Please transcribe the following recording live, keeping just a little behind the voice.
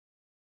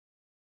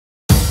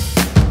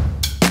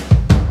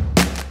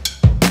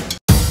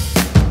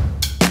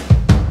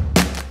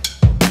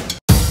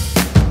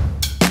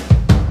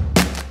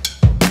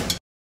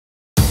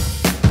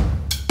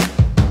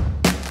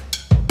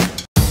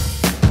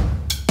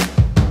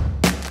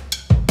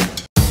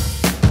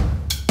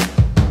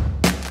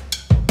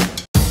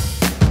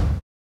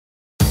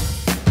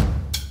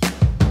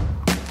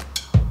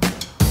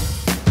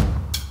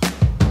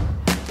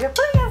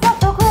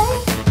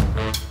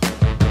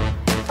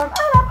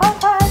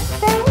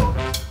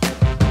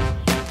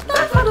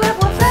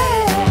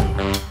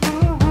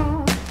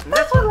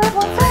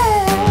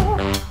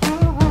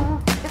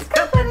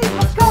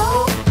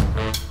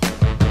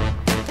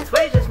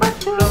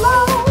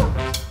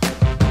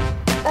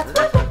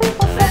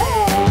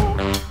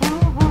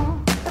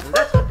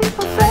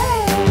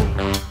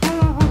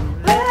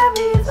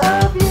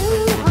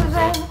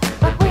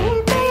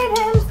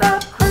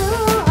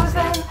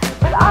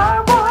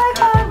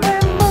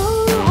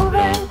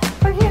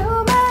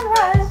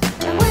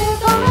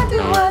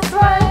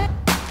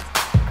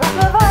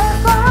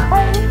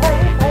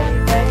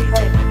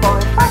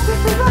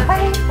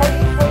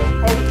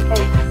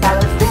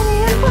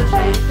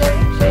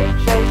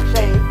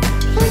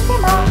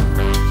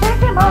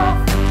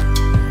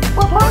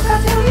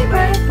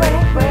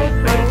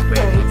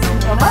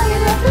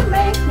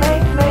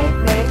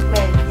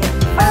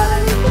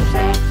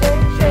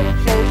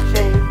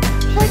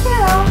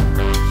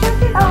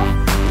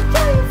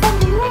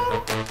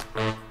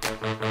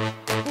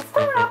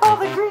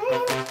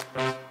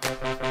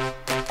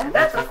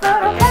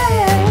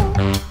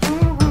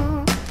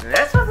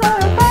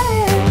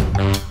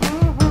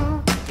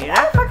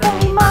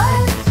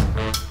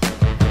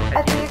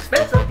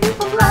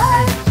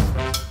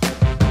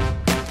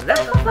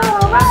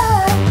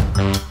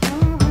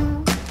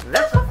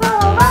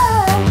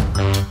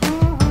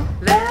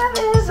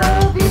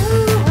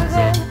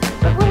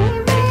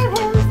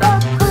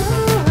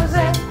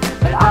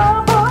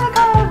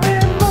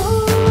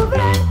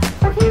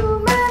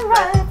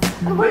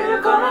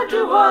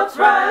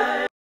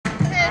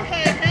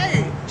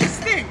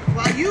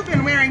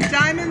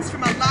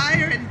From a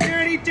liar and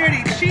dirty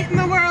cheat in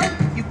the world,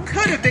 you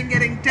could have been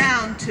getting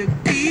down to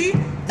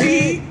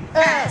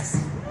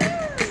BDS.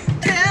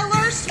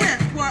 Taylor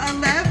Swift wore a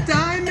Lev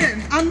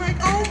diamond. I'm like,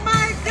 oh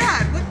my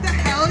God, what the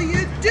hell are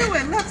you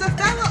doing? Lots of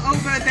fella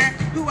over there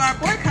who are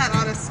boycott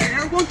on a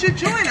scare. Won't you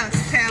join us?